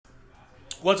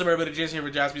What's up, everybody? Jason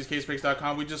here for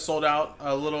JaspysCaseBreaks.com. We just sold out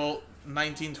a little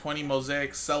 1920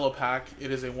 Mosaic Cello pack.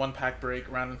 It is a one-pack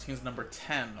break, random teams number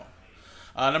 10.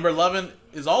 Number 11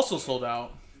 is also sold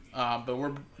out, but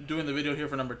we're doing the video here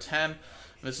for number 10.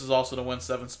 This is also to win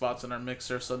 7 spots in our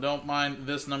mixer, so don't mind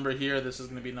this number here. This is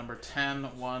going to be number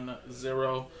 10, 1,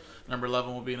 0. Number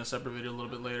 11 will be in a separate video a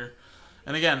little bit later.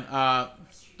 And again,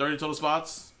 30 total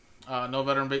spots. No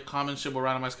veteran commonship. We'll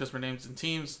randomize customer names and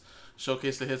teams.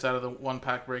 Showcase the hits out of the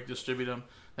one-pack break, distribute them.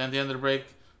 Then at the end of the break,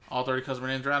 all 30 customer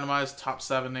names randomized. Top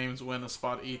 7 names win a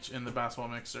spot each in the basketball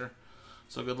mixer.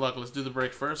 So good luck. Let's do the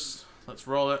break first. Let's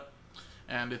roll it.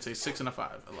 And it's a 6 and a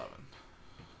 5. 11.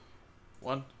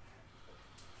 1,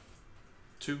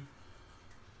 2,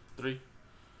 3,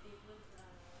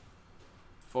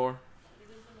 4,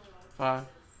 5,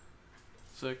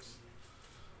 6,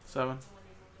 7,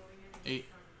 8,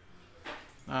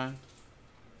 9,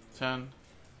 10,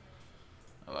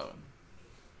 11.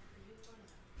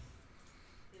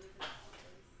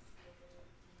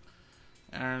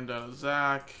 Aaron,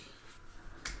 Zach.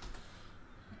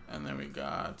 And then we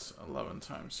got 11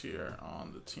 times here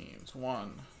on the teams.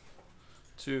 1,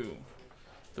 2,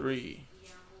 3,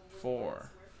 4,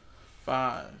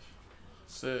 5,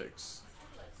 6,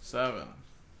 7,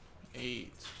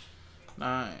 8,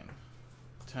 9,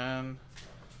 10,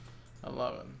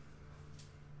 11.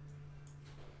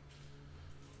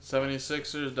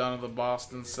 76ers down to the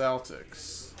Boston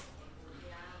Celtics.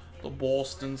 The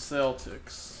Boston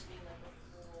Celtics.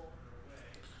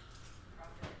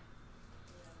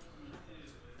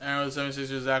 Aaron with the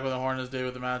 76ers, Zach with the Hornets, Dave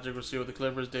with the Magic, Rasheed with the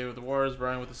Clippers, Dave with the Warriors,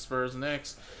 Brian with the Spurs and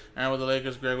Knicks, Aaron with the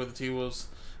Lakers, Greg with the T-Wolves,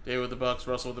 Dave with the Bucks,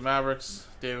 Russell with the Mavericks,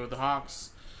 David with the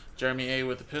Hawks, Jeremy A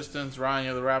with the Pistons, Ryan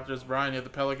you have the Raptors, Brian you have the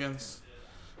Pelicans,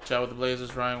 Chad with the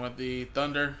Blazers, Ryan with the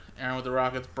Thunder, Aaron with the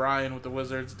Rockets, Brian with the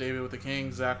Wizards, David with the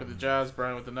Kings, Zach with the Jazz,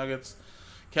 Brian with the Nuggets,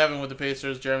 Kevin with the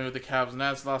Pacers, Jeremy with the Cavs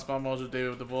Nets, Last Spot Mojo, David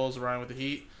with the Bulls, Ryan with the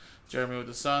Heat, Jeremy with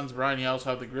the Suns, Brian you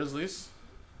also have the Grizzlies,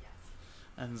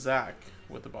 and Zach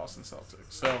with the Boston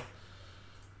Celtics. So,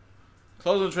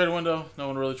 closing the trade window. No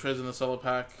one really trades in the Cello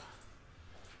pack,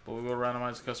 but we will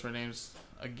randomize the customer names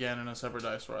again in a separate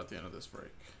dice roll at the end of this break.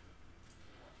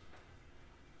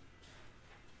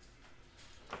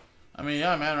 I mean,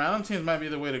 yeah, man, random teams might be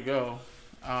the way to go,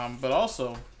 but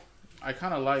also, I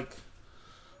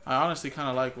honestly kind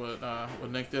of like what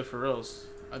Nick did for reals.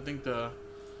 I think the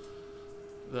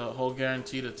whole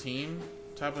guaranteed a team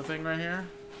type of thing right here,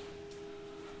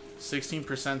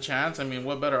 16% chance. I mean,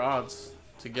 what better odds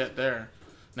to get there?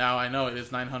 Now I know it is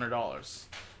 $900.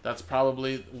 That's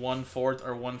probably 1/4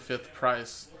 or 1/5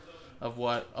 price of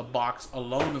what a box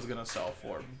alone is gonna sell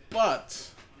for,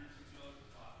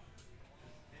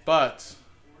 but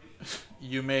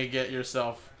you may get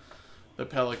yourself the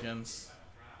Pelicans,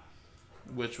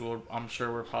 which will, I'm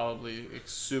sure, were probably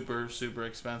super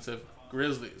expensive.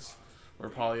 Grizzlies were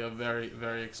probably a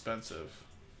very expensive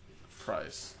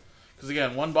price, because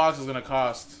again, one box is gonna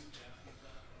cost,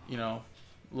 you know,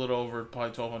 a little over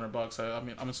probably $1,200. I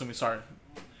mean, I'm assuming, sorry,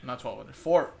 not 1,200,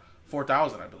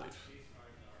 4,000, I believe,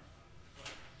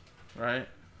 right?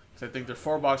 Because I think they're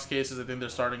 4-box cases. I think they're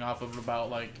starting off of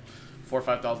about like $4,000 or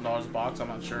 $5,000 a box. I'm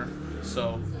not sure.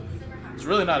 So it's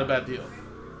really not a bad deal.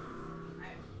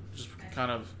 Just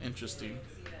kind of interesting.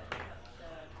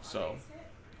 So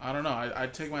I don't know.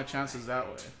 I'd take my chances that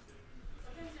way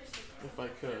if I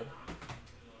could.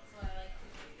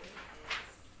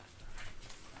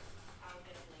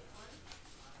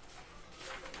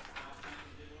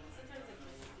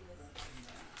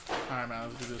 Alright, man,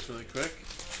 let's do this really quick.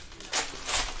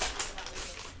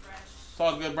 It's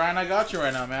all good, Brian. I got you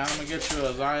right now, man. I'm going to get you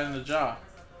a Zion in the jaw.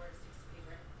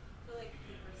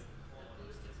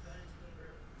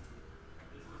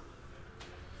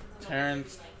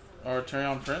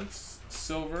 Terion Prince,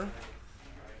 silver.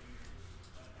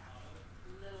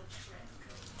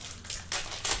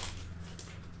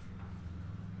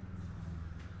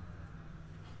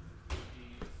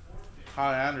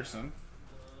 Kyle Anderson.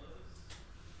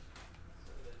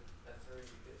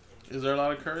 Is there a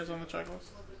lot of Currys on the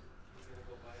checklist?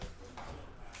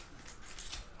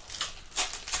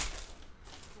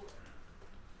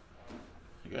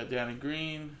 You got Danny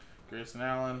Green, Grayson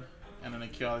Allen, and then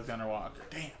Nikhil Alexander-Walker.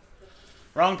 Damn.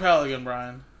 Wrong Pelican,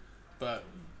 Brian. But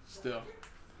still.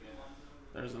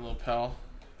 There's a little Pel.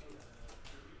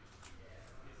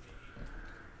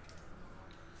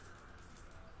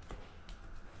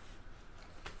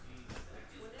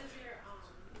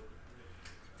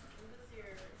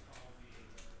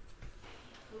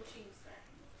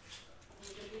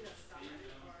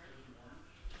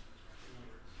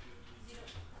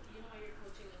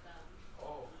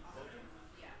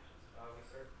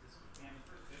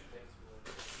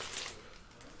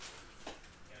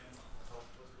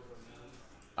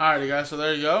 Alrighty, guys. So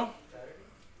there you go.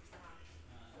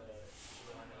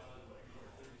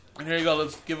 And here you go.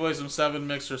 Let's give away some 7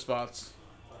 mixer spots.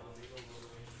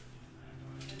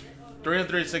 3 and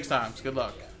 3, 6 times. Good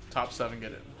luck. Top 7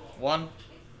 get it. 1,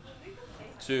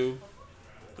 2,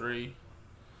 3,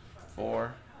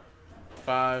 4,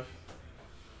 5,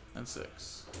 and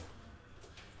 6.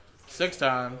 6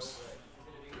 times.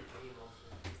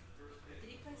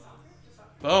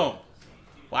 Boom.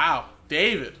 Wow.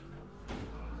 David.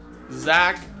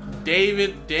 Zach,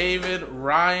 David,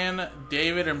 Ryan,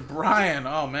 David, and Brian.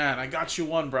 Oh, man. I got you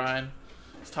one, Brian.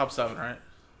 It's top 7, right?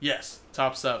 Yes.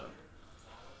 Top 7.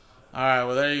 All right.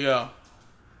 Well, there you go.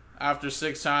 After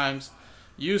 6 times,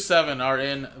 you 7 are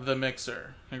in the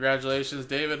mixer. Congratulations,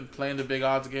 David, playing the big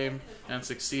odds game and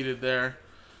succeeded there.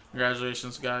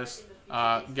 Congratulations, guys.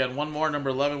 Get one more, number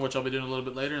 11, which I'll be doing a little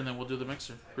bit later, and then we'll do the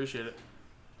mixer. Appreciate it.